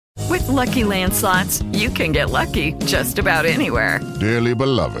Lucky Land Slots, you can get lucky just about anywhere. Dearly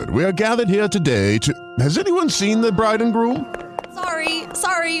beloved, we are gathered here today to... Has anyone seen the bride and groom?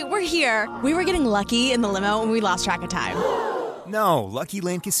 Sorry, we're here. We were getting lucky in the limo and we lost track of time. No, Lucky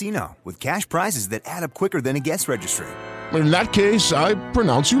Land Casino, with cash prizes that add up quicker than a guest registry. In that case, I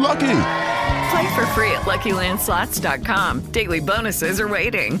pronounce you lucky. Play for free at LuckyLandSlots.com. Daily bonuses are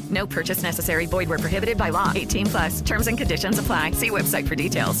waiting. No purchase necessary. Void where prohibited by law. 18+. Terms and conditions apply. See website for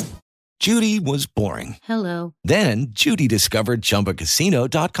details. Judy was boring. Hello. Then Judy discovered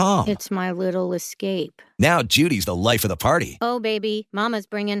ChumbaCasino.com. It's my little escape. Now Judy's the life of the party. Oh, baby, mama's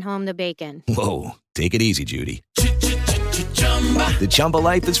bringing home the bacon. Whoa, take it easy, Judy. The Chumba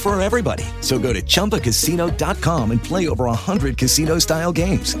life is for everybody. So go to ChumbaCasino.com and play over 100 casino-style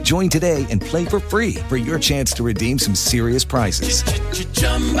games. Join today and play for free for your chance to redeem some serious prizes.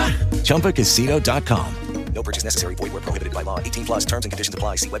 ChumbaCasino.com. No purchase necessary. Void where prohibited by law. 18+. Terms and conditions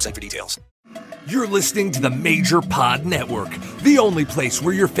apply. See website for details. You're listening to the Major Pod Network, the only place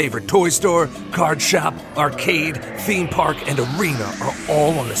where your favorite toy store, card shop, arcade, theme park, and arena are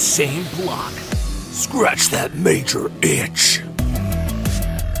all on the same block. Scratch that major itch.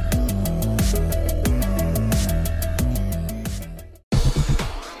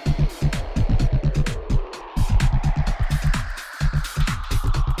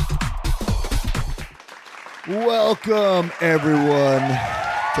 Welcome, everyone,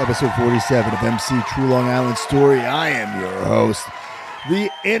 to episode 47 of MC True Long Island Story. I am your host, the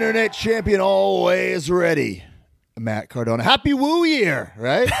internet champion, always ready, Matt Cardona. Happy Woo Year,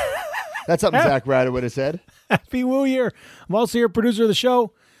 right? That's something Zach Ryder would have said. Happy Woo Year. I'm also your producer of the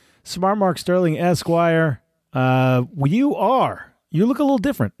show, Smart Mark Sterling, Esquire. You look a little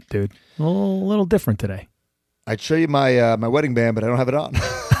different, dude. A little different today. I'd show you my my wedding band, but I don't have it on.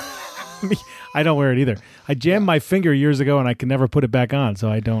 I don't wear it either. I jammed my finger years ago, and I can never put it back on, so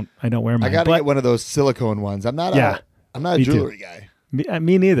I don't wear mine. I got to get one of those silicone ones. I'm not a jewelry guy.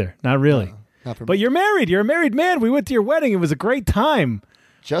 Me neither. Not really. Not for but me. you're married. You're a married man. We went to your wedding. It was a great time.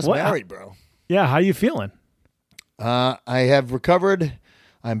 Just married, bro. Yeah. How you feeling? I have recovered.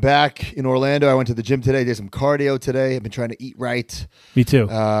 I'm back in Orlando. I went to the gym today. Did some cardio today. I've been trying to eat right. Me too.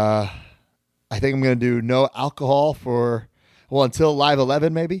 I think I'm going to do no alcohol until Live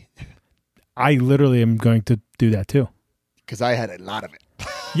 11 maybe. I literally am going to do that too. Because I had a lot of it.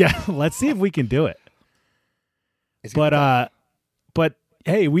 Yeah, let's see if we can do it. But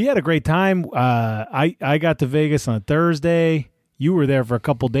hey, we had a great time. I got to Vegas on Thursday. You were there for a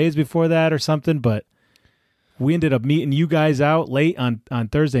couple days before that or something, but we ended up meeting you guys out late on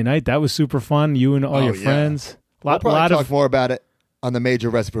Thursday night. That was super fun. You and all your friends. We'll probably talk more about it on the Major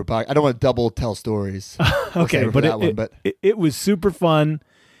Recipe podcast. I don't want to double tell stories. Okay, but it was super fun.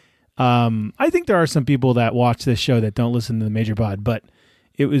 I think there are some people that watch this show that don't listen to the Major Pod, but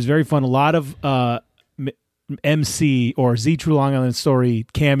it was very fun. A lot of MC or Z True Long Island Story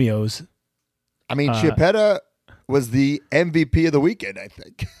cameos. I mean, Chiappetta was the MVP of the weekend, I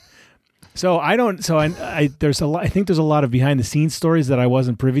think. There's a lot. I think there's a lot of behind the scenes stories that I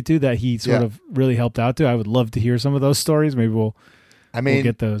wasn't privy to that he sort of really helped out to. I would love to hear some of those stories. Maybe we'll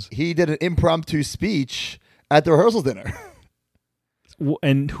get those. He did an impromptu speech at the rehearsal dinner.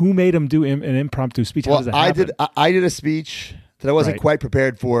 And who made him do an impromptu speech? How does that happen? I did a speech that I wasn't quite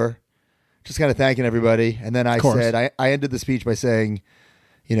prepared for, just kind of thanking everybody. And then I ended the speech by saying,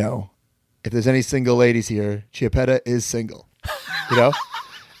 if there's any single ladies here, Chiappetta is single,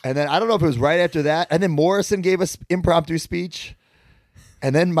 And then I don't know if it was right after that. And then Morrison gave us impromptu speech.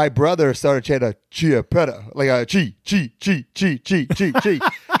 And then my brother started chanting Chiappetta, like a chi.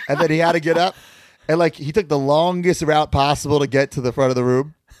 And then he had to get up. And he took the longest route possible to get to the front of the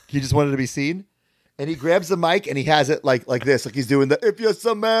room. He just wanted to be seen. And he grabs the mic and he has it like this, like he's doing the "if you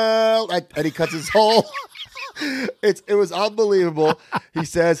smell," and he cuts his whole. It was unbelievable. He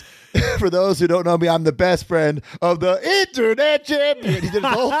says, "For those who don't know me, I'm the best friend of the internet champion." He did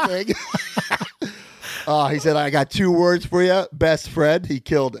his whole thing. He said, "I got 2 words for you, best friend." He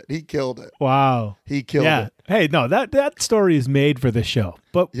killed it. Wow, he killed it. Hey, no, that story is made for the show.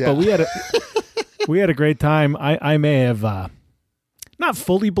 But we had we had a great time. I may have not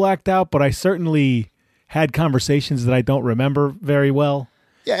fully blacked out, but I certainly had conversations that I don't remember very well.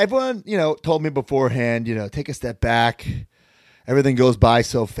 Yeah, everyone, told me beforehand, take a step back. Everything goes by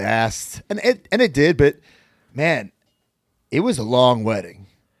so fast. And it did, but man, it was a long wedding.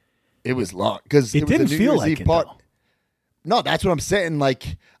 It was long because it didn't feel like it. No, that's what I'm saying.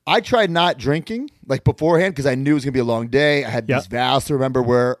 I tried not drinking beforehand because I knew it was going to be a long day. I had these vows to remember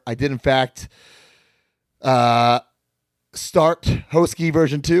where I did, in fact, start Hoski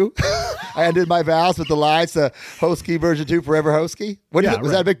version 2. I ended my vows with the lines to Hosky version 2, Forever Hosky. Was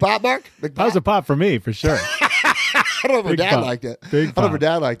that a big pop, Mark? Big pop? That was a pop for me, for sure. I don't know if my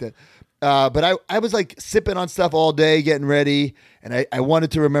dad liked it. But I was like sipping on stuff all day, getting ready, and I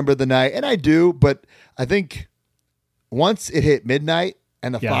wanted to remember the night, and I do, but I think once it hit midnight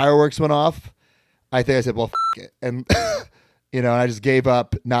and the fireworks went off, I think I said, well, f*** it. And, I just gave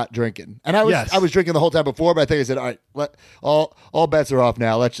up not drinking. And I was drinking the whole time before, but I think I said, all right, all bets are off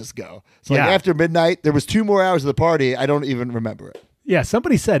now. Let's just go. So after midnight, there was 2 more hours of the party. I don't even remember it. Yeah,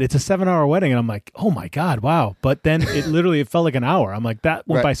 somebody said it's a 7-hour wedding, and I'm like, oh my God, wow. But then it felt like an hour. I'm like, that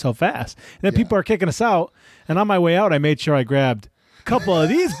went by so fast. And then people are kicking us out, and on my way out, I made sure I grabbed a couple of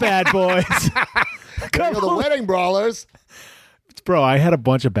these bad boys. The wedding brawlers. Bro, I had a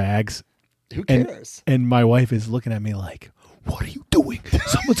bunch of bags. Who cares? And my wife is looking at me like, what are you doing?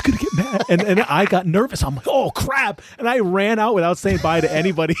 Someone's going to get mad. And I got nervous. I'm like, oh, crap. And I ran out without saying bye to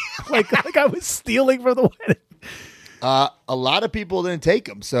anybody. like I was stealing from the wedding. A lot of people didn't take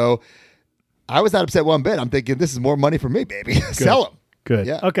them, so I was not upset one bit. I'm thinking this is more money for me, baby. Sell them. Good.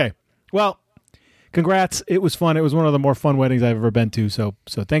 Yeah. Okay. Well, congrats. It was fun. It was one of the more fun weddings I've ever been to. So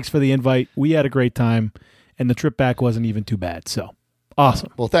thanks for the invite. We had a great time, and the trip back wasn't even too bad. So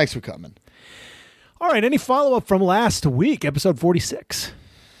awesome. Well, thanks for coming. All right. Any follow-up from last week, episode 46?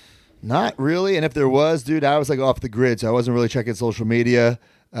 Not really. And if there was, dude, I was like off the grid, so I wasn't really checking social media.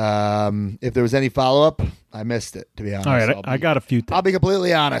 If there was any follow-up, I missed it, to be honest. All right, I got a few things. I'll be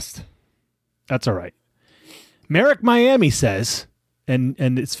completely honest. That's all right. Merrick Miami says, and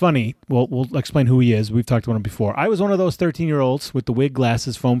it's funny, we'll explain who he is. We've talked about him before. I was one of those 13-year-olds with the wig,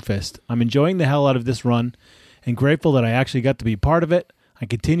 glasses, foam fist. I'm enjoying the hell out of this run and grateful that I actually got to be part of it. I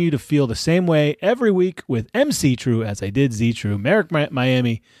continue to feel the same way every week with MC True as I did Z True. Merrick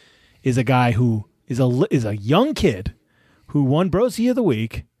Miami is a guy who is a young kid who won Broski of the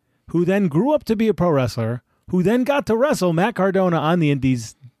Week, who then grew up to be a pro wrestler, who then got to wrestle Matt Cardona on the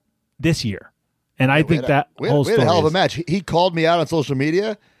Indies this year. And I think that whole story we had a hell of a match. He called me out on social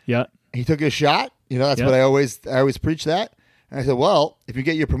media. Yeah. He took his shot. That's what I always preach that. And I said, well, if you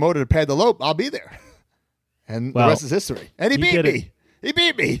get promoted to Pad the Lope, I'll be there. And the rest is history. And he beat me. He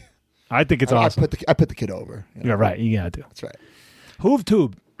beat me. I think it's awesome. I put the kid over. You're right. You got to. That's right.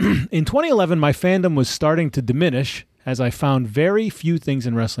 HoovTube. In 2011, my fandom was starting to diminish as I found very few things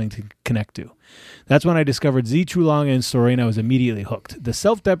in wrestling to connect to. That's when I discovered Z True Long and story, and I was immediately hooked. The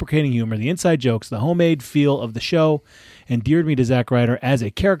self-deprecating humor, the inside jokes, the homemade feel of the show endeared me to Zack Ryder as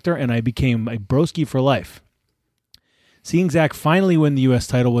a character, and I became a broski for life. Seeing Zack finally win the U.S.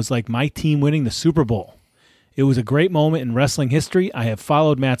 title was like my team winning the Super Bowl. It was a great moment in wrestling history. I have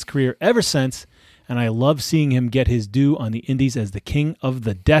followed Matt's career ever since, and I love seeing him get his due on the Indies as the king of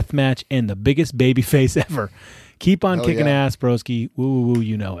the death match and the biggest babyface ever. Keep on kicking ass, broski. Woo, woo, woo,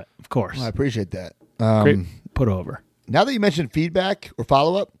 you know it. Of course. Well, I appreciate that. Great put over. Now that you mentioned feedback or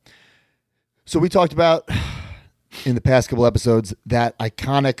follow-up, so we talked about in the past couple episodes that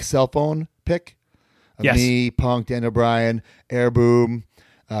iconic cell phone pic of me, Punk, Daniel Bryan, Air Boom,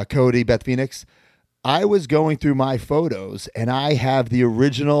 Cody, Beth Phoenix. I was going through my photos, and I have the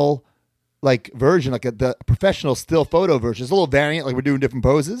original version, the professional still photo version. It's a little variant, like we're doing different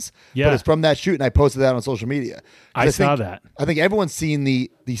poses. Yeah. But it's from that shoot, and I posted that on social media. I saw that. I think everyone's seen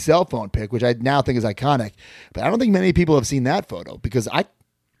the cell phone pic, which I now think is iconic. But I don't think many people have seen that photo because I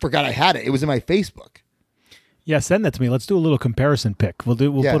forgot I had it. It was in my Facebook. Yeah, send that to me. Let's do a little comparison pic. We'll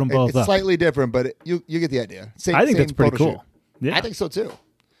put them both it's up. Slightly different, but you get the idea. I think that's pretty cool. Yeah. I think so too.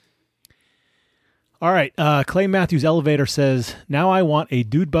 All right. Clay Matthews Elevator says, now I want a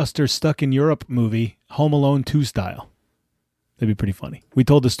Dude Buster Stuck in Europe movie, Home Alone 2 style. That'd be pretty funny. We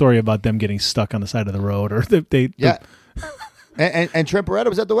told the story about them getting stuck on the side of the road. Or and Trent Beretta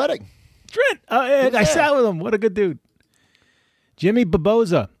was at the wedding. Trent! I sat with him. What a good dude. Jimmy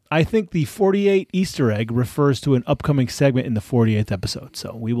Baboza. I think the 48 Easter egg refers to an upcoming segment in the 48th episode.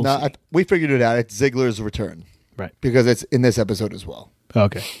 So we will see. We figured it out. It's Ziggler's return. Right. Because it's in this episode as well.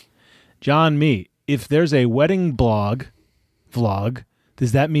 Okay. John Me. If there's a wedding vlog,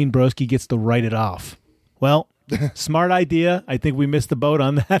 does that mean Broski gets to write it off? Well, smart idea. I think we missed the boat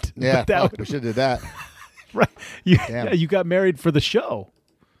on that. Yeah, we should have did that. Right. You got married for the show.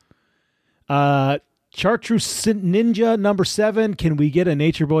 Chartreuse Ninja number 7. Can we get a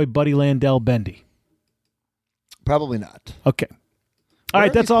Nature Boy Buddy Landell bendy? Probably not. Okay. All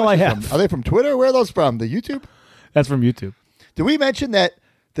right, that's all I have. Are they from Twitter? Where are those from? The YouTube? That's from YouTube. Did we mention that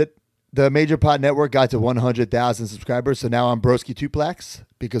the Major Pod Network got to 100,000 subscribers, so now I'm Broski 2 plaques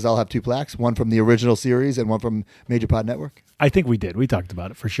because I'll have 2 plaques, one from the original series and one from Major Pod Network? I think we did. We talked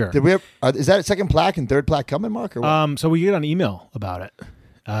about it for sure. Did we? Is that a second plaque and third plaque coming, Mark? Or what? So we get an email about it.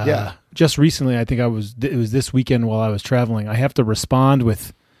 Just recently, I think it was this weekend while I was traveling. I have to respond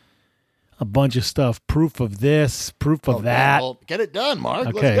with a bunch of stuff. Proof of this, proof of that. Well, get it done, Mark.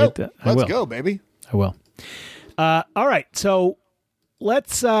 Okay, Let's go, baby. I will. All right, so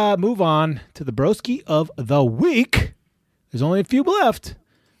let's move on to the broski of the week. There's only a few left.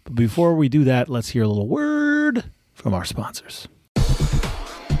 But before we do that, let's hear a little word from our sponsors.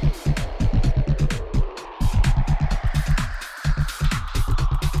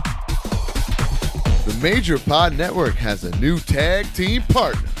 The Major Pod Network has a new tag team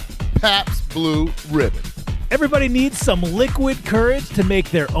partner, Pabst Blue Ribbon. Everybody needs some liquid courage to make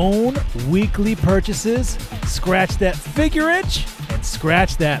their own weekly purchases. Scratch that figure itch and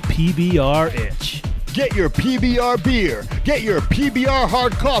scratch that PBR itch. Get your PBR beer, get your PBR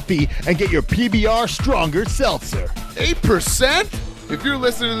hard coffee, and get your PBR stronger seltzer. 8%? If you're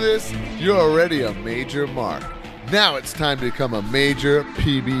listening to this, you're already a major mark. Now it's time to become a major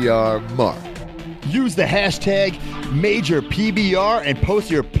PBR mark. Use the hashtag MajorPBR and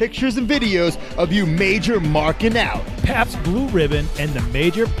post your pictures and videos of you major marking out. Pabst Blue Ribbon and the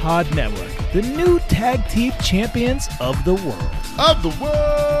Major Pod Network, the new tag team champions of the world. Of the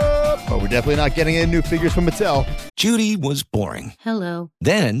world! But we're definitely not getting any new figures from Mattel. Judy was boring. Hello.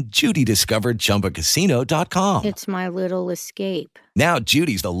 Then Judy discovered ChumbaCasino.com. It's my little escape. Now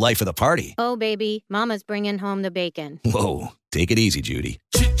Judy's the life of the party. Oh, baby, mama's bringing home the bacon. Whoa, take it easy, Judy.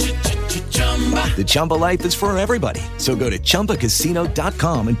 The Chumba life is for everybody. So go to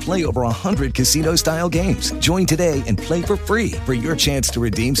ChumbaCasino.com and play over 100 casino-style games. Join today and play for free for your chance to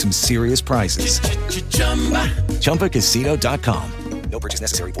redeem some serious prizes. ChumbaCasino.com. No purchase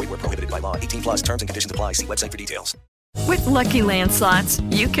necessary. Void where prohibited by law. 18 plus terms and conditions apply. See website for details. With Lucky Land Slots,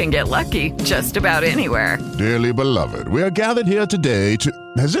 you can get lucky just about anywhere. Dearly beloved, we are gathered here today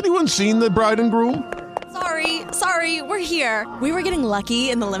to... Has anyone seen the bride and groom? Sorry, we're here. We were getting lucky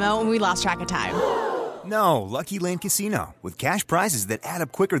in the limo and we lost track of time. No, Lucky Land Casino, with cash prizes that add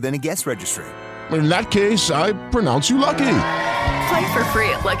up quicker than a guest registry. In that case, I pronounce you lucky. Play for free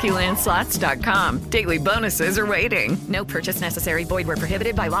at LuckyLandSlots.com. Daily bonuses are waiting. No purchase necessary. Void where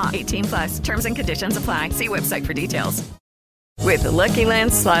prohibited by law. 18 plus. Terms and conditions apply. See website for details. With the Lucky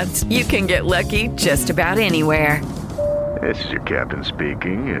Land Slots, you can get lucky just about anywhere. This is your captain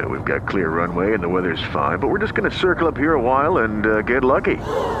speaking. We've got clear runway and the weather's fine, but we're just going to circle up here a while and get lucky.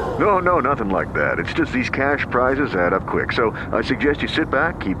 No, nothing like that. It's just these cash prizes add up quick. So I suggest you sit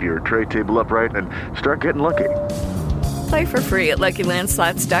back, keep your tray table upright, and start getting lucky. Play for free at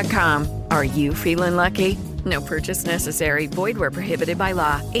LuckyLandSlots.com. Are you feeling lucky? No purchase necessary. Void where prohibited by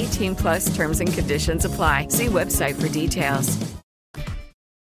law. 18 plus terms and conditions apply. See website for details.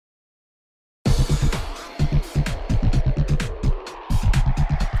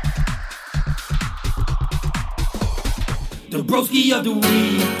 The broski of the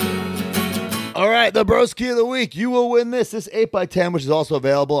week. All right, the broski of the week. You will win this 8x10, which is also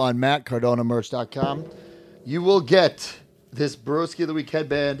available on MattCardonaMerch.com. You will get this broski of the week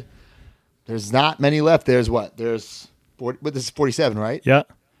headband. There's not many left. There's what? There's 40, but this is 47, right? Yeah.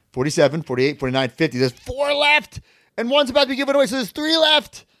 47, 48, 49, 50. There's 4 left, and one's about to be given away, so there's 3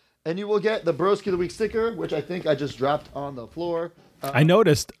 left. And you will get the broski of the week sticker, which I think I just dropped on the floor. I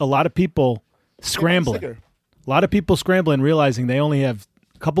noticed a lot of people scrambling. A lot of people scrambling, realizing they only have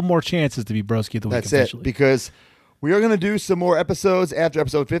a couple more chances to be broski of the week. That's eventually. It, because we are going to do some more episodes after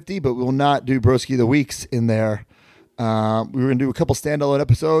episode 50, but we will not do broski of the weeks in there. We were going to do a couple standalone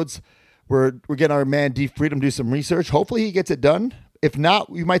episodes. We're getting our man D Freedom do some research. Hopefully he gets it done. If not,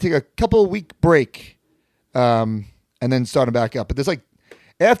 we might take a couple week break and then start them back up. But there's like,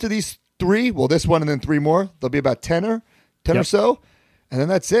 after these 3, well, this one and then 3 more, there'll be about 10 or so. And then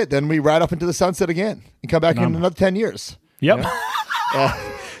that's it. Then we ride off into the sunset again and come back in another 10 years. Yep. You know?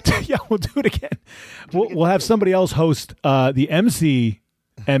 Yeah, we'll do it again. We'll have somebody else host the MC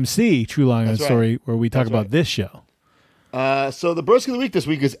True Long Island Story, where we talk about this show. So the broski of the week this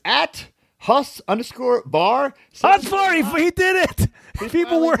week is at Huss_bar. Huss he did it.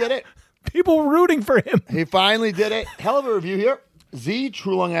 People were rooting for him. He finally did it. Hell of a review here. Z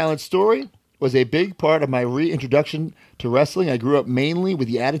True Long Island Story was a big part of my reintroduction to wrestling. I grew up mainly with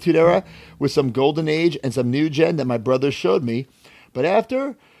the Attitude Era, with some Golden Age and some New Gen that my brothers showed me. But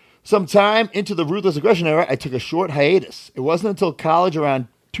after some time into the Ruthless Aggression Era, I took a short hiatus. It wasn't until college around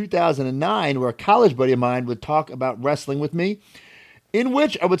 2009 where a college buddy of mine would talk about wrestling with me, in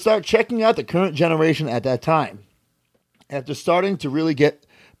which I would start checking out the current generation at that time. After starting to really get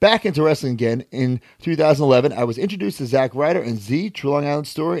back into wrestling again in 2011, I was introduced to Zack Ryder and Z True Long Island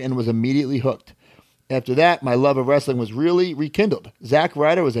Story and was immediately hooked. After that, my love of wrestling was really rekindled. Zack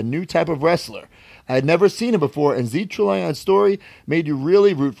Ryder was a new type of wrestler. I had never seen him before, and Z Trulion's story made you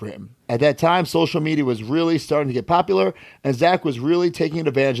really root for him. At that time, social media was really starting to get popular, and Zach was really taking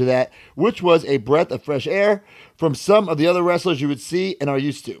advantage of that, which was a breath of fresh air from some of the other wrestlers you would see and are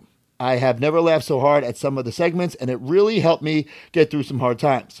used to. I have never laughed so hard at some of the segments, and it really helped me get through some hard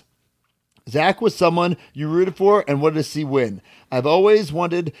times. Zach was someone you rooted for and wanted to see win. I've always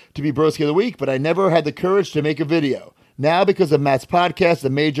wanted to be Broski of the Week, but I never had the courage to make a video. Now, because of Matt's podcast,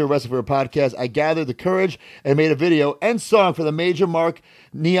 the Major Wrestling Podcast, I gathered the courage and made a video and song for the Major Mark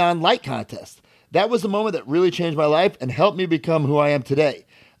Neon Light Contest. That was the moment that really changed my life and helped me become who I am today.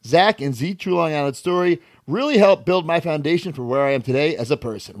 Zach and Z Trulion's story really helped build my foundation for where I am today as a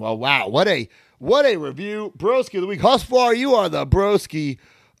person. Well, wow, what a review. Broski of the Week. Husfar, you are the Broski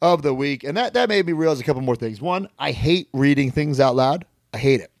of the Week. And that made me realize a couple more things. One, I hate reading things out loud. I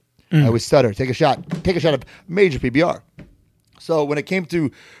hate it. I always stutter. Take a shot of Major PBR. So when it came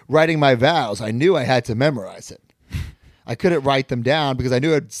to writing my vows, I knew I had to memorize it. I couldn't write them down because I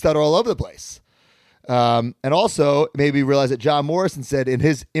knew I'd stutter all over the place. And also it made me realize that John Morrison said in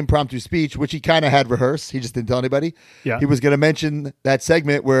his impromptu speech, which he kind of had rehearsed, he just didn't tell anybody, he was going to mention that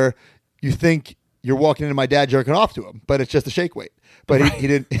segment where you think you're walking into my dad jerking off to him, but it's just a shake weight. But he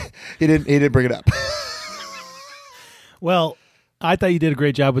didn't bring it up. Well, I thought you did a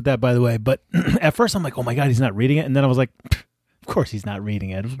great job with that, by the way. But at first, I'm like, oh my God, he's not reading it. And then I was like, of course he's not reading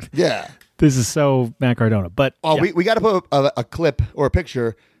it. Yeah. This is so Matt Cardona. But we got to put a clip or a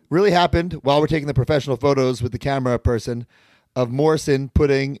picture. Really happened while we're taking the professional photos with the camera person of Morrison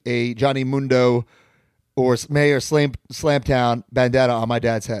putting a Johnny Mundo or Mayor Slamtown bandana on my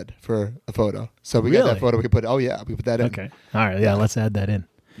dad's head for a photo. So we got that photo. We can put we can put that in. Okay. All right. Yeah, let's add that in.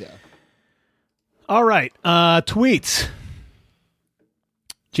 Yeah. All right. Tweets.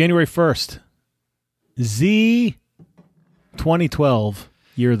 January 1st. Z 2012,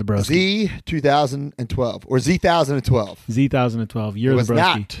 year of the Broski. Z 2012 or Z 1012. Z 1012, year of the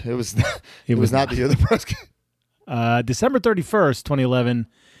Broski. It was not the year of the Broski. December 31st, 2011.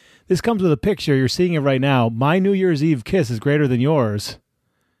 This comes with a picture. You're seeing it right now. My New Year's Eve kiss is greater than yours.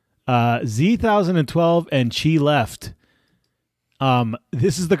 Z 1012 and Chi left.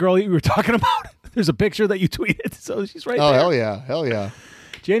 This is the girl you were talking about. There's a picture that you tweeted, so she's right there. Oh, hell yeah.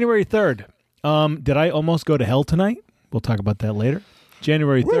 January 3rd. Did I almost go to hell tonight? We'll talk about that later.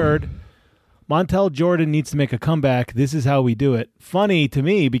 January 3rd. Montel Jordan needs to make a comeback. This is how we do it. Funny to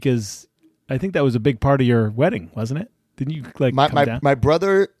me because I think that was a big part of your wedding, wasn't it? Didn't you come down? My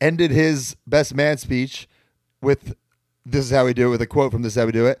brother ended his best man speech with "This is how we do it," with a quote from "This is how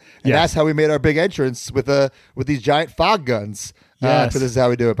we do it," and that's how we made our big entrance with these giant fog guns for "This is how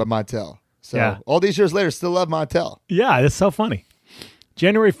we do it" by Montel. So all these years later, still love Montel. Yeah, that's so funny.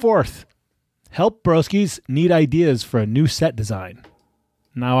 January 4th. Help Broskies need ideas for a new set design.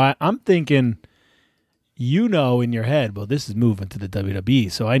 Now, I'm thinking, in your head, well, this is moving to the WWE,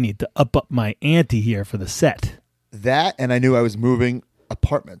 so I need to up my ante here for the set. That, and I knew I was moving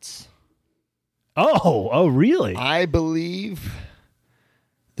apartments. Oh, really? I believe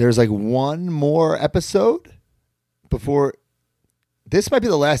there's one more episode before. This might be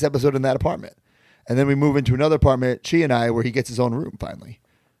the last episode in that apartment. And then we move into another apartment, Chi and I, where he gets his own room finally.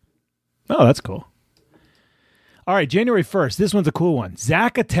 Oh, that's cool. All right, January 1st. This one's a cool one.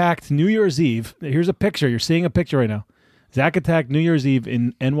 Zach attacked New Year's Eve. Here's a picture. You're seeing a picture right now. Zach attacked New Year's Eve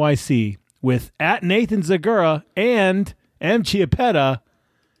in NYC with @Nathan Zagura and M. Chiappetta.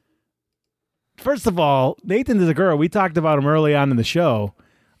 First of all, Nathan Zagura, we talked about him early on in the show.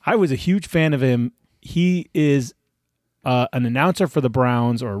 I was a huge fan of him. He is an announcer for the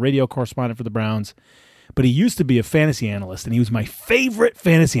Browns or a radio correspondent for the Browns. But he used to be a fantasy analyst, and he was my favorite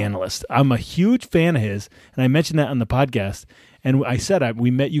fantasy analyst. I'm a huge fan of his, and I mentioned that on the podcast. And I said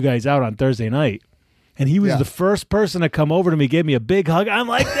we met you guys out on Thursday night, and he was the first person to come over to me, gave me a big hug. I'm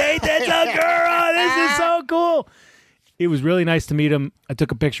like, Nathan Zagura, this is so cool. It was really nice to meet him. I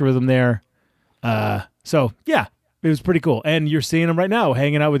took a picture with him there. So, yeah, it was pretty cool. And you're seeing him right now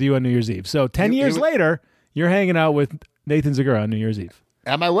hanging out with you on New Year's Eve. So 10 years later, you're hanging out with Nathan Zagura on New Year's Eve.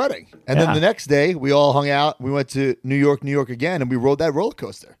 At my wedding. And then the next day, we all hung out. We went to New York again, and we rode that roller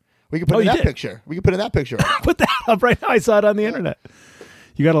coaster. We can put in that picture. We can put in that picture. Put that up right now. I saw it on the internet.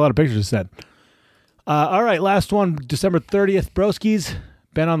 You got a lot of pictures to send. All right, last one, December 30th. Broski's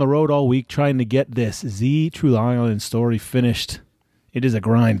been on the road all week trying to get this Z Trulion story finished. It is a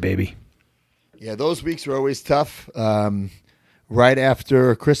grind, baby. Yeah, those weeks are always tough. Right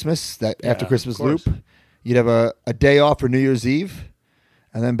after Christmas, after Christmas loop, you'd have a day off for New Year's Eve.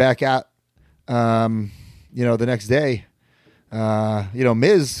 And then back out, the next day.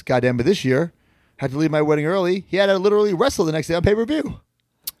 Miz, goddamn, but this year, had to leave my wedding early. He had to literally wrestle the next day on pay-per-view.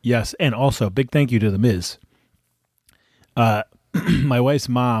 Yes, and also big thank you to The Miz. My wife's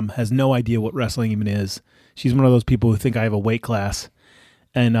mom has no idea what wrestling even is. She's one of those people who think I have a weight class,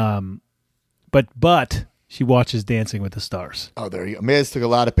 and but she watches Dancing with the Stars. Oh, there you go. Miz took a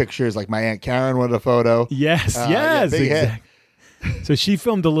lot of pictures. Like my Aunt Karen wanted a photo. Yes, exactly. So he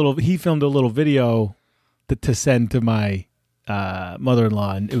filmed a little video to send to my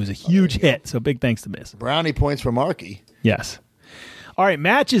mother-in-law, and it was a huge hit. So big thanks to Miz. Brownie points for Marky. Yes. All right,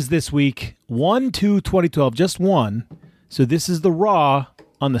 matches this week. 1/2/2012, just one. So this is the Raw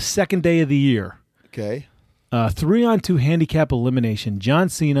on the second day of the year. Okay. 3-on-2 handicap elimination. John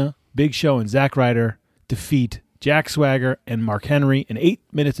Cena, Big Show, and Zack Ryder defeat Jack Swagger and Mark Henry in 8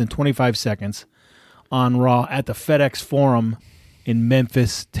 minutes and 25 seconds on Raw at the FedEx Forum in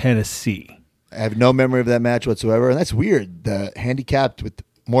Memphis, Tennessee. I have no memory of that match whatsoever, and that's weird. The handicapped with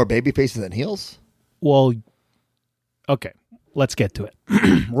more baby faces than heels? Well, okay, let's get to it.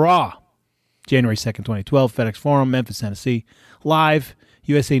 Raw, January 2nd, 2012, FedEx Forum, Memphis, Tennessee. Live,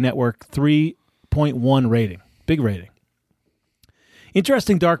 USA Network, 3.1 rating. Big rating.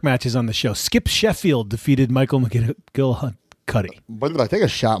 Interesting dark matches on the show. Skip Sheffield defeated Michael McGillicuddy. What did I take a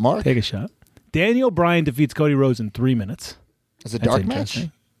shot, Mark? Take a shot. Daniel Bryan defeats Cody Rhodes in 3 minutes. That's a dark match?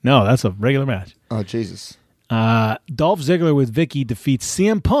 No, that's a regular match. Oh, Jesus. Dolph Ziggler with Vicky defeats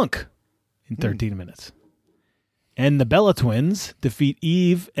CM Punk in 13 minutes. And the Bella Twins defeat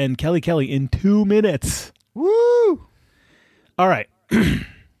Eve and Kelly Kelly in 2 minutes. Woo! All right.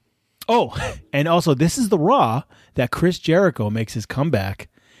 Oh, and also this is the Raw that Chris Jericho makes his comeback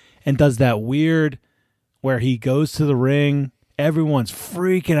and does that weird where he goes to the ring, everyone's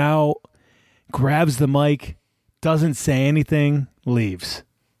freaking out, grabs the mic, doesn't say anything, leaves.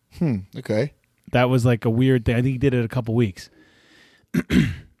 Okay. That was like a weird thing. I think he did it a couple weeks.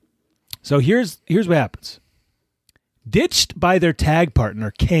 So here's what happens. Ditched by their tag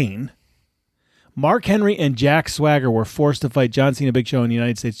partner, Kane, Mark Henry and Jack Swagger were forced to fight John Cena, Big Show, and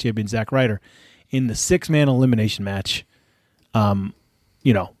United States champion Zack Ryder in the 6-man elimination match,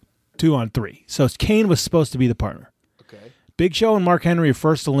 2-on-3. So Kane was supposed to be the partner. Okay. Big Show and Mark Henry are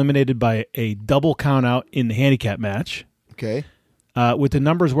first eliminated by a double count-out in the handicap match. Okay. With the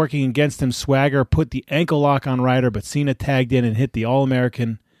numbers working against him, Swagger put the ankle lock on Ryder, but Cena tagged in and hit the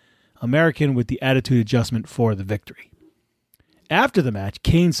All-American with the attitude adjustment for the victory. After the match,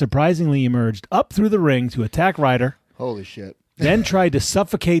 Kane surprisingly emerged up through the ring to attack Ryder. Holy shit. Then tried to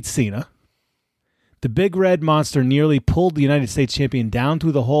suffocate Cena. The Big Red Monster nearly pulled the United States champion down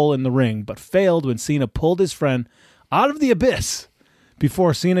through the hole in the ring, but failed when Cena pulled his friend out of the abyss.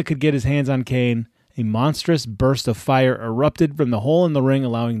 Before Cena could get his hands on Kane, a monstrous burst of fire erupted from the hole in the ring,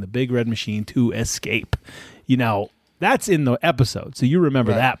 allowing the Big Red Machine to escape. That's in the episode, so you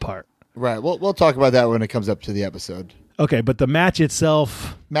remember that part. Right. We'll talk about that when it comes up to the episode. Okay, but the match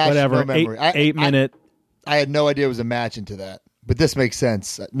itself, whatever, no memory. 8 minute. I had no idea it was a match into that, but this makes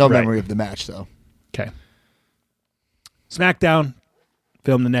sense. No memory of the match, though. Okay. SmackDown,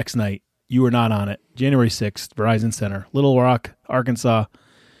 filmed the next night. You were not on it. January 6th, Verizon Center, Little Rock, Arkansas.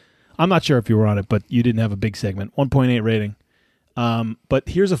 I'm not sure if you were on it, but you didn't have a big segment. 1.8 rating. But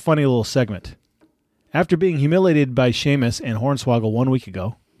here's a funny little segment. After being humiliated by Sheamus and Hornswoggle 1 week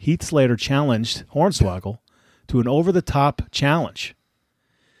ago, Heath Slater challenged Hornswoggle to an over-the-top challenge.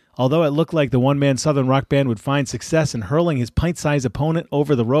 Although it looked like the one-man Southern rock band would find success in hurling his pint-sized opponent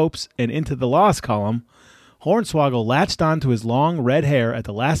over the ropes and into the loss column, Hornswoggle latched onto his long red hair at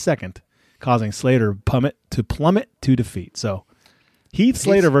the last second, causing Slater to plummet to defeat. So, Heath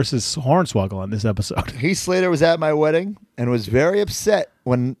Slater versus Hornswoggle on this episode. Heath Slater was at my wedding and was very upset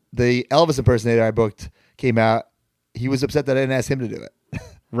when the Elvis impersonator I booked came out. He was upset that I didn't ask him to do it.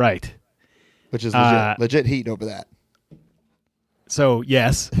 Right. Which is legit heat over that. So,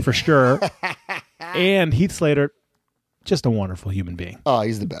 yes, for sure. And Heath Slater, just a wonderful human being. Oh,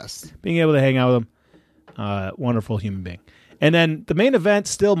 he's the best. Being able to hang out with him, wonderful human being. And then the main event,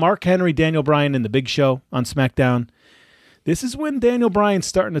 still Mark Henry, Daniel Bryan, and The Big Show on SmackDown. This is when Daniel Bryan's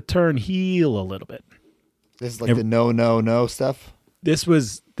starting to turn heel a little bit. This is like the no stuff? This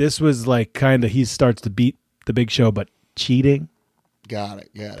was like kind of he starts to beat The Big Show, but cheating. Got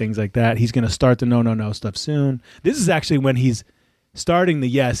it. Things like that. He's going to start the no stuff soon. This is actually when he's starting the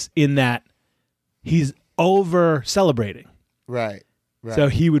yes in that he's over celebrating. Right. So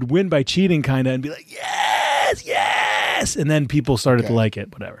he would win by cheating kind of and be like, yes. And then people started to like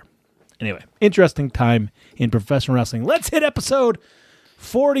it, whatever. Anyway, interesting time in professional wrestling. Let's hit episode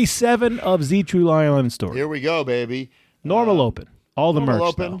 47 of Z True Lion Story. Here we go, baby. Normal open. All the merch,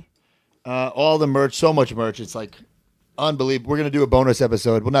 open. All the merch. So much merch. It's like unbelievable. We're going to do a bonus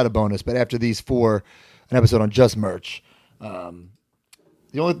episode. Well, not a bonus, but after these four, an episode on just merch.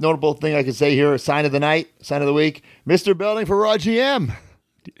 the only notable thing I can say here is sign of the night, sign of the week, Mr. Belding for Raw GM.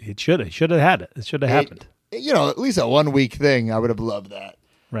 It should have had it. It should have happened. At least a 1 week thing. I would have loved that.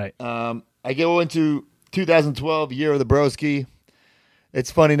 Right. I go into 2012, year of the Broski.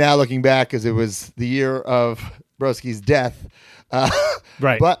 It's funny now looking back because it was the year of Broski's death.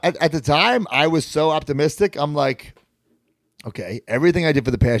 Right. But at the time, I was so optimistic. I'm like, okay, everything I did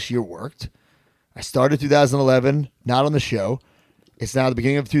for the past year worked. I started 2011, not on the show. It's now the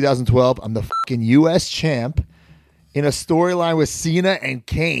beginning of 2012. I'm the fucking U.S. champ in a storyline with Cena and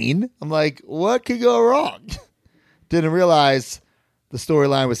Kane. I'm like, what could go wrong? Didn't realize the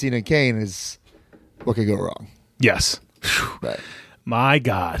storyline with Cena and Kane is what could go wrong. Yes. Right. My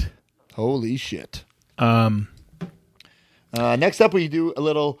God. Holy shit. Next up, we do a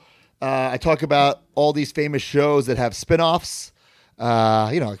little, I talk about all these famous shows that have spinoffs,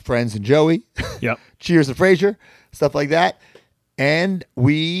 like Friends and Joey. Yep. Cheers and Frasier, stuff like that. And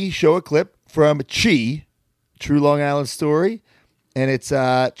we show a clip from Chi, True Long Island Story. And it's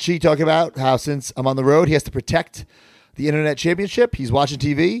Chi talking about how since I'm on the road, he has to protect the Internet Championship. He's watching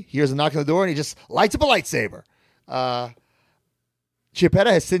TV, hears a knock on the door, and he just lights up a lightsaber. Chiappetta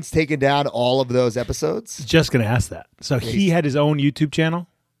has since taken down all of those episodes. Just going to ask that. So he had his own YouTube channel?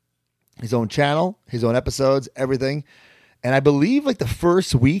 His own channel, his own episodes, everything. And I believe like the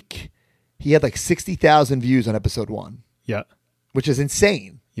first week, he had like 60,000 views on episode 1. Yeah. Which is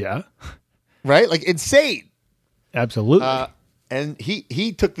insane. Yeah. Right? Like insane. Absolutely. And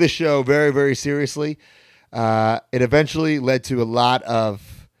he took this show very, very seriously. It eventually led to a lot of,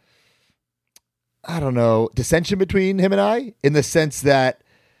 dissension between him and I, in the sense that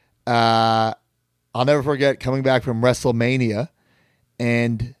I'll never forget coming back from WrestleMania.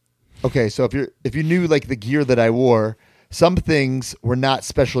 And okay, so if you knew like the gear that I wore, some things were not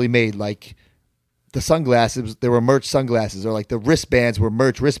specially made, like the sunglasses, there were merch sunglasses, or like the wristbands were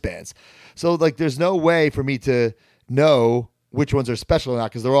merch wristbands. So like there's no way for me to know which ones are special or not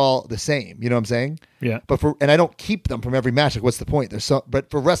because they're all the same. You know what I'm saying? Yeah. And I don't keep them from every match. Like what's the point?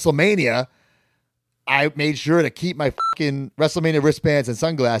 But for WrestleMania, I made sure to keep my fucking WrestleMania wristbands and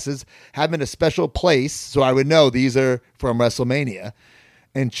sunglasses, have them in a special place so I would know these are from WrestleMania.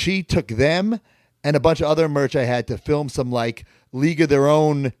 And Chi took them and a bunch of other merch I had to film some like League of Their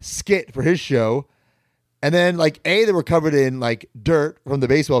Own skit for his show. And then like A, they were covered in like dirt from the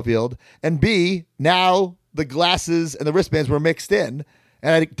baseball field. And B, now the glasses and the wristbands were mixed in.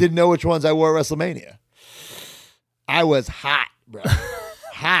 And I didn't know which ones I wore at WrestleMania. I was hot, bro.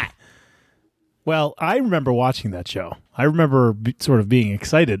 Hot. Well, I remember watching that show. I remember sort of being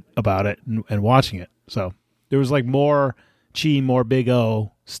excited about it and watching it. So there was like more Chi, more Big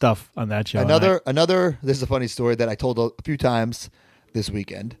O stuff on that show. Another. This is a funny story that I told a few times this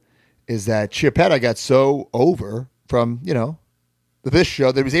weekend. Is that Chiappetta got so over from this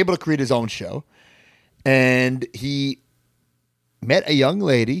show that he was able to create his own show, and he met a young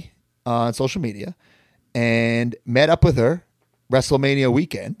lady on social media and met up with her WrestleMania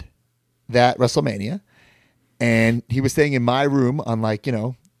weekend. That WrestleMania, and he was staying in my room on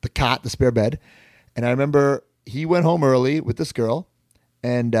the cot, the spare bed, and I remember he went home early with this girl,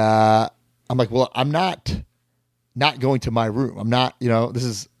 and I'm like, well, I'm not going to my room. I'm not, this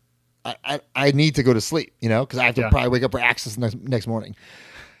is, I need to go to sleep, because I have to probably wake up for Access next morning.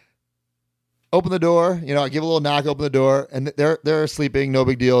 Open the door, I give a little knock, open the door, and they're sleeping, no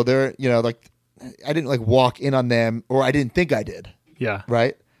big deal. They're, I didn't walk in on them, or I didn't think I did. Yeah.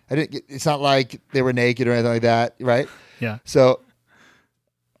 Right? It's not like they were naked or anything like that, right? Yeah. So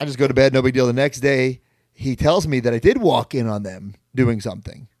I just go to bed, no big deal. The next day, he tells me that I did walk in on them doing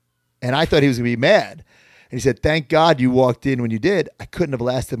something. And I thought he was going to be mad. And he said, thank God you walked in when you did. I couldn't have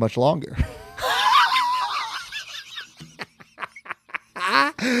lasted much longer.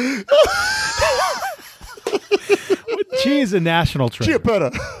 She's a national treasure.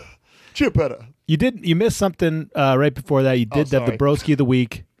 Chiappetta. You missed something right before that. You did that the Broski of the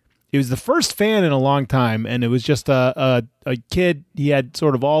Week. He was the first fan in a long time, and it was just a kid. He had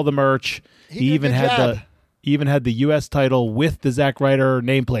sort of all the merch. He even had the U.S. title with the Zack Ryder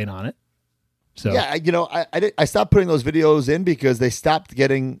nameplate on it. So yeah, I stopped putting those videos in because they stopped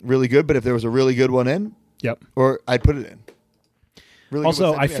getting really good. But if there was a really good one in, yep, or I'd put it in. Really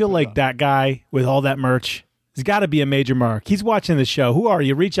also, I feel like that guy with all that merch has got to be a major mark. He's watching the show. Who are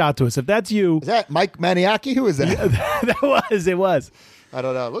you? Reach out to us if that's you. Is that Mike Maniaki? Who is that? Yeah, it was. I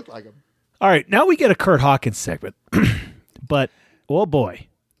don't know. It looked like him. All right, now we get a Kurt Hawkins segment. But, oh boy,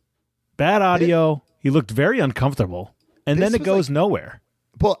 bad audio. He looked very uncomfortable. And then it goes nowhere.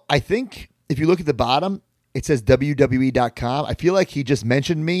 Well, I think if you look at the bottom, it says WWE.com. I feel like he just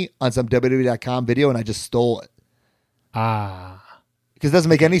mentioned me on some WWE.com video and I just stole it. Ah. Because it doesn't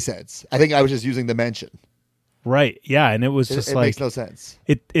make any sense. I think I was just using the mention. Right. Yeah, and it was just it like makes no sense.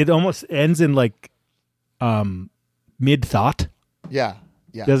 It almost ends in like mid thought. Yeah.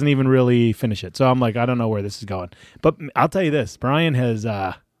 Yeah. Doesn't even really finish it. So I'm like, I don't know where this is going. But I'll tell you this, Brian has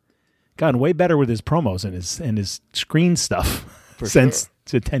gotten way better with his promos and his screen stuff since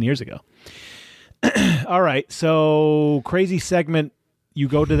 10 years ago. All right. So crazy segment. You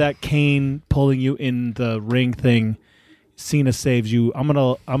go to that Kane pulling you in the ring thing. Cena saves you. I'm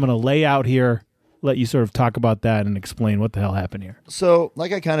gonna lay out here, let you sort of talk about that and explain what the hell happened here. So,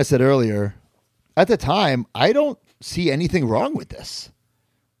 like I kind of said earlier, at the time, I don't see anything wrong with this.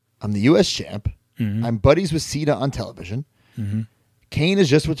 I'm the U.S. champ. Mm-hmm. I'm buddies with Cena on television. Mm-hmm. Kane has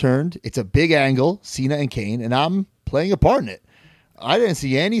just returned. It's a big angle, Cena and Kane, and I'm playing a part in it. I didn't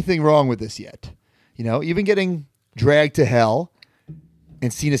see anything wrong with this yet. You know, even getting dragged to hell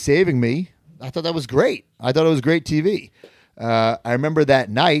and Cena saving me, I thought that was great. I thought it was great TV. I remember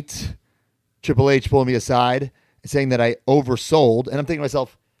that night, Triple H pulling me aside and saying that I oversold, and I'm thinking to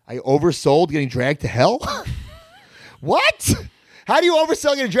myself, I oversold getting dragged to hell? What? How do you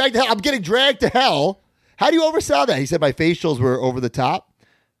oversell getting dragged to hell? I'm getting dragged to hell. How do you oversell that? He said my facials were over the top.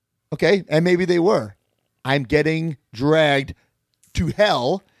 Okay, and maybe they were. I'm getting dragged to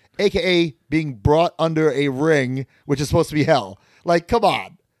hell, a.k.a. being brought under a ring, which is supposed to be hell. Like, come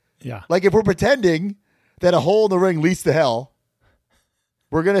on. Yeah. Like, if we're pretending that a hole in the ring leads to hell,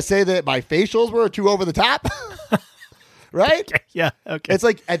 we're going to say that my facials were too over the top? Right? Okay. Yeah, okay. It's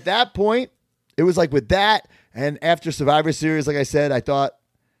like, at that point, it was like with that, and after Survivor Series, like I said, I thought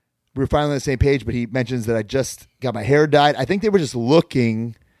we were finally on the same page, but he mentions that I just got my hair dyed. I think they were just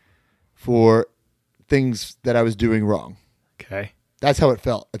looking for things that I was doing wrong. Okay. That's how it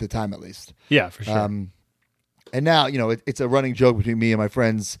felt at the time, at least. Yeah, for sure. And now, you know, it's a running joke between me and my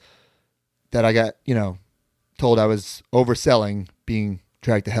friends that I got, you know, told I was overselling being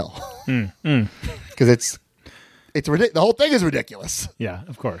dragged to hell. Because it's ridiculous. The whole thing is ridiculous. Yeah,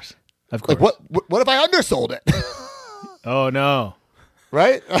 of course. Of course. Like, what if I undersold it? Oh, no.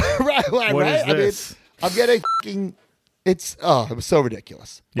 Right? right. What is this? I mean, I'm getting it was so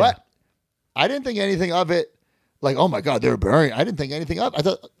ridiculous. Yeah. But I didn't think anything of it. Like, oh my God, they were burying. I didn't think anything of it. I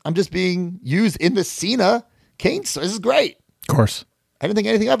thought I'm just being used in the Cena Kane. So this is great. Of course. I didn't think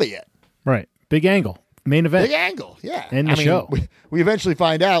anything of it yet. Right. Big angle. Main event. Big angle. Yeah. And the show. We eventually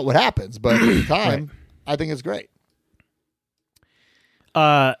find out what happens, but at the time, Right. I think it's great.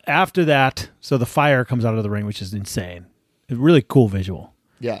 After that, so the fire comes out of the ring, which is insane. A really cool visual.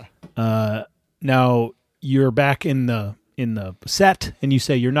 Yeah. Now you're back in the set, and you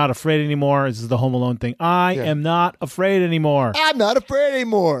say you're not afraid anymore. This is the Home Alone thing. I am not afraid anymore. I'm not afraid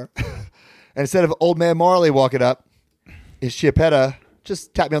anymore. And instead of old man Marley walking up, is Chiapetta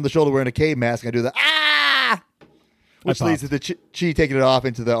just tap me on the shoulder wearing a cave mask, and I do the which leads to the Chi taking it off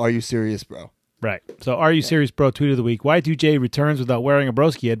into the Are You Serious, Bro? Right. So Are You Serious, Bro? Tweet of the week. Y2J returns without wearing a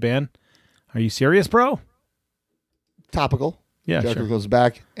broski headband. Are you serious, bro? Topical. Yeah, Jericho sure. goes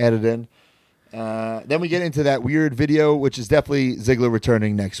back, added in. Then we get into that weird video, which is definitely Ziggler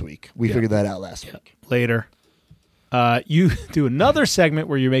returning next week. We figured that out last week. Later. You do another segment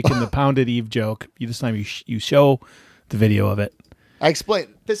where you're making the Pounded Eve joke. This time you show the video of it. I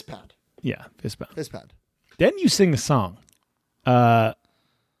explained. Fist pound. Yeah, fist pound. Fist pound. Then you sing a song.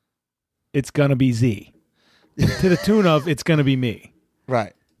 It's Gonna Be Z. To the tune of It's Gonna Be Me.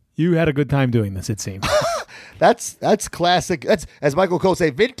 Right. You had a good time doing this, it seems. That's classic. That's, as Michael Cole say,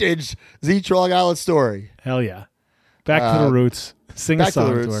 vintage Z Long Island story. Hell yeah. Back to the roots. Sing a back to the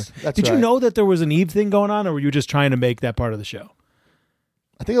song to roots. her. That's Did you right. know that there was an Eve thing going on, or were you just trying to make that part of the show?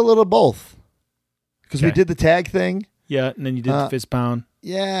 I think a little of both. Because we Okay. did the tag thing. Yeah, and then you did the fist pound.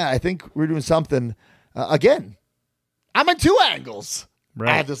 Yeah, I think we're doing something. Again, I'm in two angles.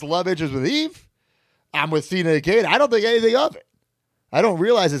 Right. I have this love interest with Eve. I'm with Cena and Kane. I don't think anything of it. I don't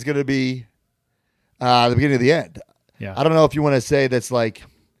realize it's going to be the beginning of the end. Yeah. I don't know if you want to say that's like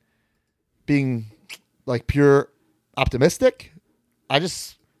being like pure optimistic.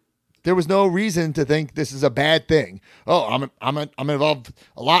 There was no reason to think this is a bad thing. Oh, I'm involved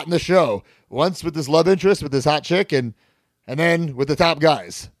a lot in the show. Once with this love interest with this hot chick, and then with the top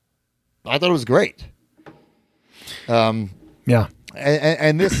guys. I thought it was great. Yeah.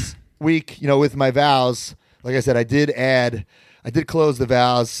 And this week, with my vows, like I said, I did close the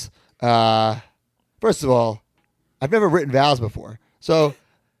vows. First of all, I've never written vows before. So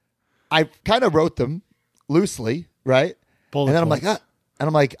I kind of wrote them loosely, right? And then I'm like, And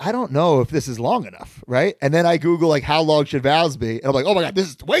I'm like, I don't know if this is long enough, right? And then I Google like how long should vows be, and I'm like, oh my god, this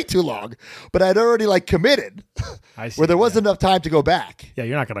is way too long. But I'd already like committed, where there wasn't enough time to go back. Yeah,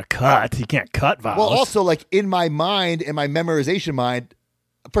 you're not gonna cut. You can't cut vows. Well, also like in my mind, in my memorization mind,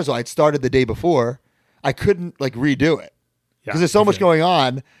 first of all, I'd started the day before. I couldn't like redo it because there's so much going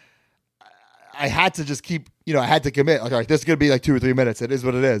on. I had to just keep, I had to commit. Like, all right, this is gonna be like 2 or 3 minutes. It is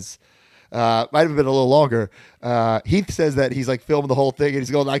what it is. Might have been a little longer. Heath says that he's like filming the whole thing and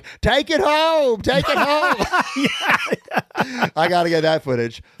he's going like, take it home. I got to get that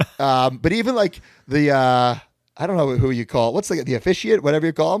footage. But even like the, I don't know who you call, what's the officiant, whatever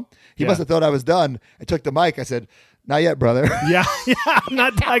you call him. He must have thought I was done. I took the mic. I said, not yet, brother.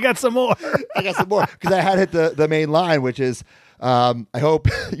 I got some more. Because I had hit the main line, which is, I hope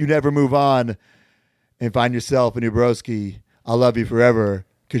you never move on and find yourself a new broski. I'll love you forever.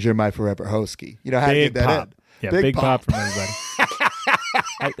 Because you're my forever hosky. You know how to get that pop. in. Yeah, big pop from everybody.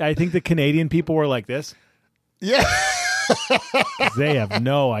 I think the Canadian people were like this. Yeah. They have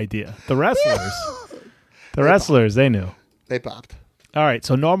no idea. The wrestlers, they knew. They popped. All right,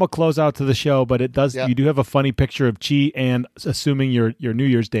 so normal closeout to the show, but it does. Yep. You do have a funny picture of Chi and assuming your New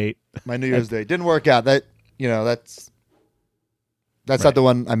Year's date. My New Year's date didn't work out. That's right. Not the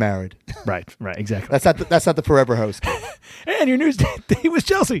one I married. Right, exactly. That's not the forever host. And your New Year's date was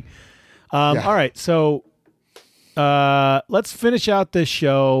Chelsea. All right, so let's finish out this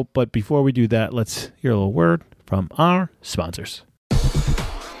show. But before we do that, let's hear a little word from our sponsors.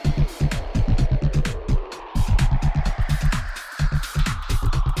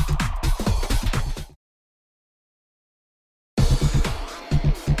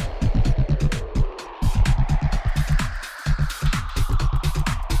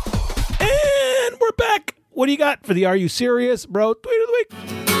 What do you got for the Are You Serious, Bro tweet of the week?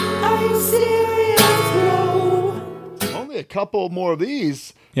 Are you serious, bro? Only a couple more of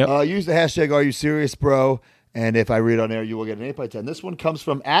these. Yep. Use the hashtag Are You Serious, Bro? And if I read on air, you will get an 8 by 10. This one comes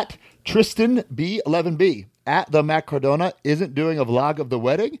from at Tristan B11B. At the Matt Cardona isn't doing a vlog of the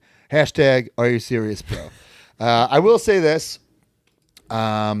wedding. Hashtag Are You Serious, Bro? I will say this.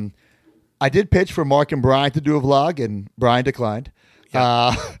 I did pitch for Mark and Brian to do a vlog, and Brian declined.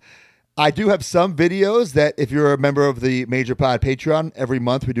 Yeah. I do have some videos that if you're a member of the Major Pod Patreon, every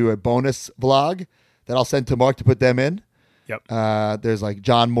month we do a bonus vlog that I'll send to Mark to put them in. Yep. There's like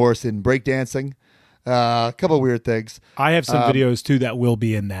John Morrison breakdancing, a couple of weird things. I have some videos too that will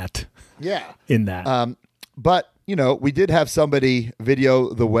be in that. Yeah. In that. But, we did have somebody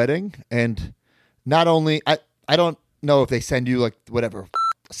video the wedding, and not only, I don't know if they send you like whatever,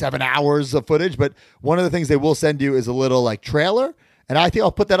 7 hours of footage, but one of the things they will send you is a little like trailer. And I think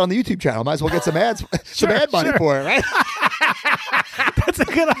I'll put that on the YouTube channel. Might as well get some ads, some ad money for it, right? That's a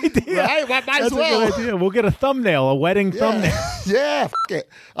good idea. Right? Might That's as well. a good idea. We'll get a thumbnail, a wedding thumbnail. Yeah, it.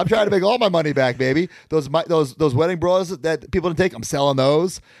 I'm trying to make all my money back, baby. Those wedding bras that people didn't take, I'm selling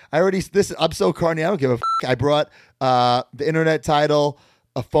those. I'm so corny. I don't give a. I brought the internet title,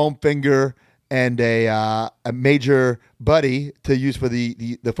 a foam finger, and a Major Buddy to use for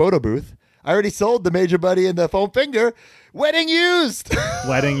the photo booth. I already sold the Major Buddy and the foam finger. Wedding used.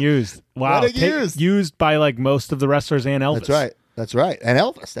 Wedding used. Wow. Wedding used by like most of the wrestlers and Elvis. That's right. And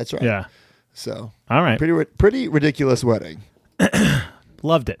Elvis. That's right. Yeah. So. All right. Pretty ridiculous wedding.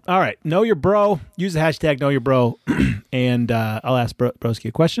 Loved it. All right. Know your bro. Use the hashtag Know Your Bro. And I'll ask Broski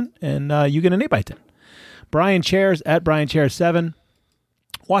a question. And you get an 8 by 10. Brian Chairs at Brian Chairs 7.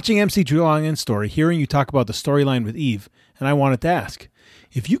 Watching MC Drew Long's story, hearing you talk about the storyline with Eve. And I wanted to ask.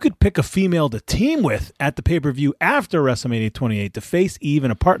 If you could pick a female to team with at the pay-per-view after WrestleMania 28 to face Eve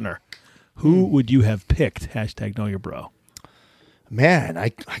and a partner, who would you have picked? Hashtag Know Your Bro. Man,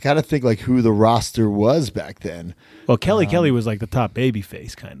 I got to think like who the roster was back then. Well, Kelly was like the top baby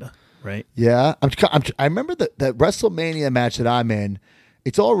face, kind of, right? Yeah. I remember that WrestleMania match that I'm in,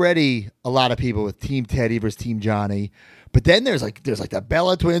 it's already a lot of people with Team Teddy versus Team Johnny. But then there's like the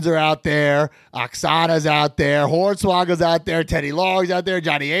Bella Twins are out there, Oksana's out there, Hornswoggle's out there, Teddy Long's out there,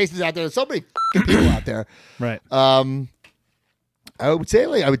 Johnny Ace is out there. There's so many people out there. Right. I would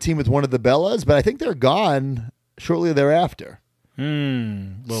say I would team with one of the Bellas, but I think they're gone shortly thereafter.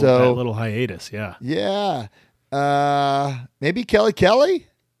 That little hiatus, yeah. Yeah. Maybe Kelly?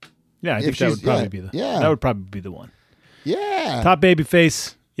 Yeah, I think that would probably that would probably be the one. Yeah. Top baby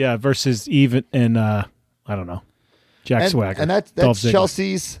face, versus Eve and I don't know. Jack Swagger. And that's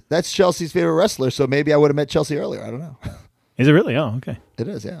Chelsea's favorite wrestler, so maybe I would have met Chelsea earlier. I don't know. Is it really? Oh, okay. It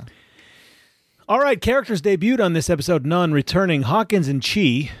is, yeah. All right, characters debuted on this episode, none returning. Hawkins and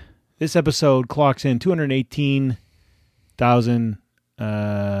Chi. This episode clocks in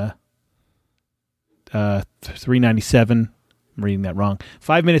 218,397. I'm reading that wrong.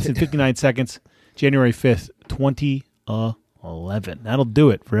 5 minutes and 59 seconds, January 5th, 2011. That'll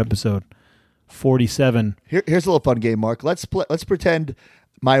do it for episode 47. Here's a little fun game, Mark. Let's pretend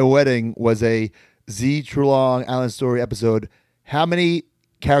my wedding was a Z Trulong Alan Story episode. How many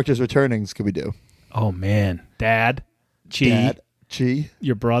characters returnings could we do? Oh, man. Dad. Chi.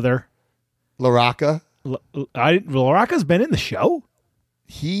 Your brother. Laraka. Laraka's been in the show?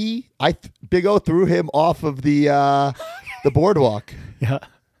 Big O threw him off of the boardwalk. Yeah.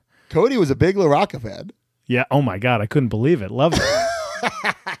 Cody was a big Laraka fan. Yeah. Oh, my God. I couldn't believe it. Loved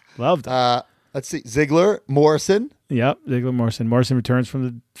it. Loved it. Let's see. Ziggler, Morrison. Yep. Ziggler, Morrison. Morrison returns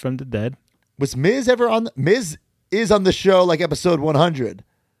from the dead. Was Miz ever on? Miz is on the show like episode 100.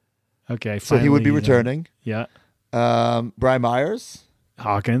 Okay. So he would be returning. Yeah. Brian Myers.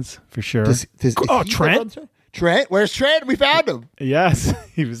 Hawkins, for sure. Trent? Trent? Where's Trent? We found him. Yes,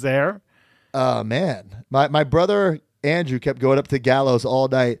 he was there. Oh, man. My brother Andrew kept going up to Gallows all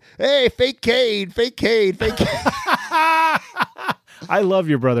night. Hey, fake Cade, fake Cade, fake Cade. I love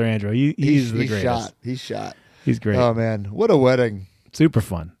your brother Andrew. He's the greatest. He's shot. He's great. Oh, man. What a wedding. Super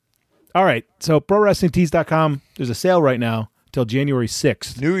fun. All right. So ProWrestlingTees.com, there's a sale right now till January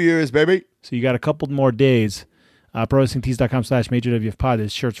 6th. New Year's, baby. So you got a couple more days. ProWrestlingTees.com/MajorWPod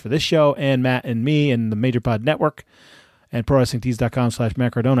is shirts for this show and Matt and me and the Major Pod Network. And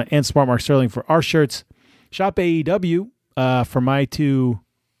ProWrestlingTees.com/Matt Cardona and Smart Mark Sterling for our shirts. Shop AEW for my two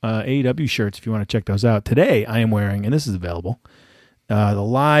AEW shirts if you want to check those out. Today I am wearing, and this is available, the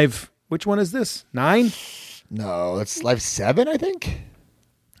live, which one is this? 9? No, that's live 7, I think.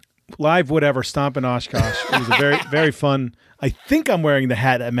 Live whatever, Stomp in Oshkosh. It was a very, very fun. I think I'm wearing the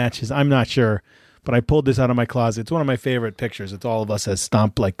hat that matches. I'm not sure. But I pulled this out of my closet. It's one of my favorite pictures. It's all of us as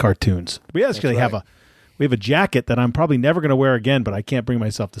Stomp like cartoons. We actually have a jacket that I'm probably never going to wear again, but I can't bring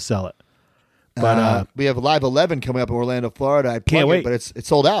myself to sell it. But we have Live 11 coming up in Orlando, Florida. Can't wait. But it's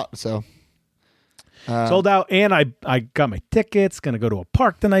sold out. So sold out, and I got my tickets. Going to go to a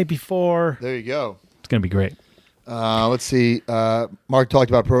park the night before. There you go. It's going to be great. Let's see. Mark talked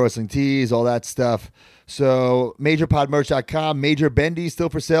about Pro Wrestling Tees, all that stuff. So MajorPodMerch.com, Major Bendy still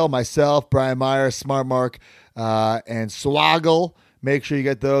for sale. Myself, Brian Myers, Smart Mark, and Swoggle. Make sure you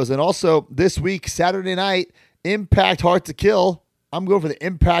get those. And also this week, Saturday night, Impact Hard to Kill. I'm going for the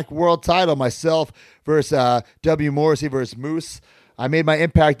Impact World Title myself versus W. Morrissey versus Moose. I made my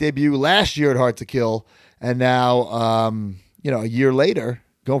Impact debut last year at Hard to Kill, and now a year later,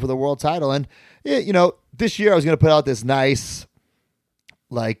 going for the World Title. And this year I was going to put out this nice,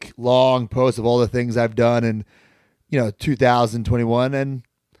 like, long post of all the things I've done in 2021, and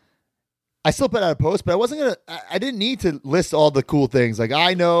I still put out a post, but I didn't need to list all the cool things. Like,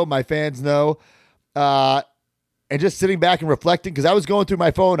 I know, my fans know, and just sitting back and reflecting, because I was going through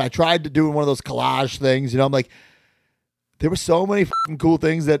my phone. I tried to do one of those collage things. I'm like, there were so many fucking cool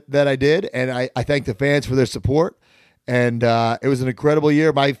things that I did, and I thank the fans for their support. And it was an incredible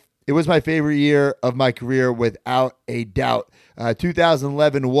year. It was my favorite year of my career without a doubt.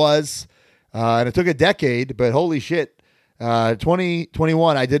 2011 was, and it took a decade, but holy shit,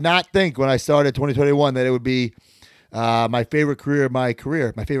 2021. I did not think when I started 2021 that it would be my favorite year in my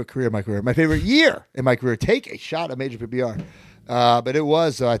career. Take a shot at Major PBR. But it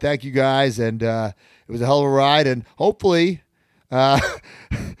was, so I thank you guys, and it was a hell of a ride, and hopefully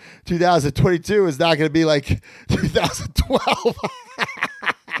 2022 is not going to be like 2012.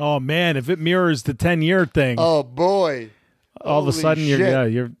 Oh man, if it mirrors the 10-year thing. Oh boy. All of a sudden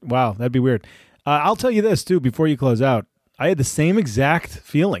you're wow, that'd be weird. I'll tell you this too before you close out. I had the same exact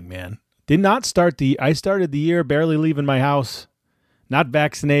feeling, man. I started the year barely leaving my house, not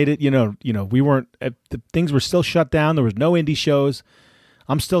vaccinated, we weren't, things were still shut down. There was no indie shows.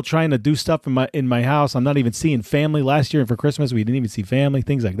 I'm still trying to do stuff in my house. I'm not even seeing family. Last year for Christmas, we didn't even see family,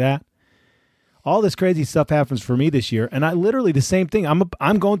 things like that. All this crazy stuff happens for me this year, and I literally the same thing.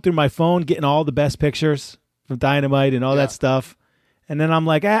 I'm going through my phone, getting all the best pictures from Dynamite and all that stuff, and then I'm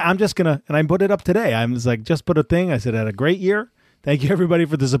like, I'm just gonna, and I put it up today. I was like, just put a thing. I said, I had a great year. Thank you everybody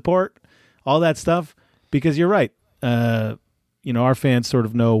for the support, all that stuff, because you're right. Our fans sort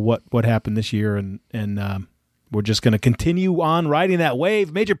of know what happened this year, and we're just gonna continue on riding that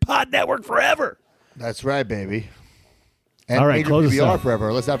wave. Major Pod Network forever. That's right, baby. And all right, Major PBR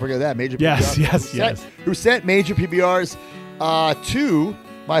forever. Let's not forget that. Major PBR. Yes. Who sent Major PBRs to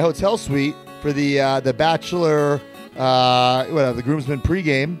my hotel suite for the Bachelor, the groomsmen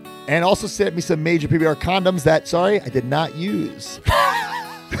pregame, and also sent me some Major PBR condoms that, I did not use.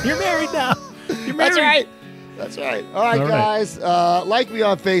 You're married now. You're married. That's right. All right, guys. Like me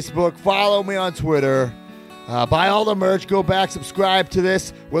on Facebook. Follow me on Twitter. Buy all the merch. Go back, subscribe to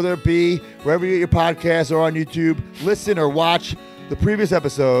this, whether it be wherever you get your podcasts or on YouTube. Listen or watch the previous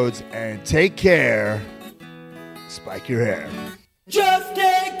episodes, and take care. Spike your hair. Just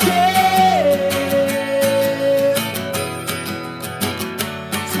take care.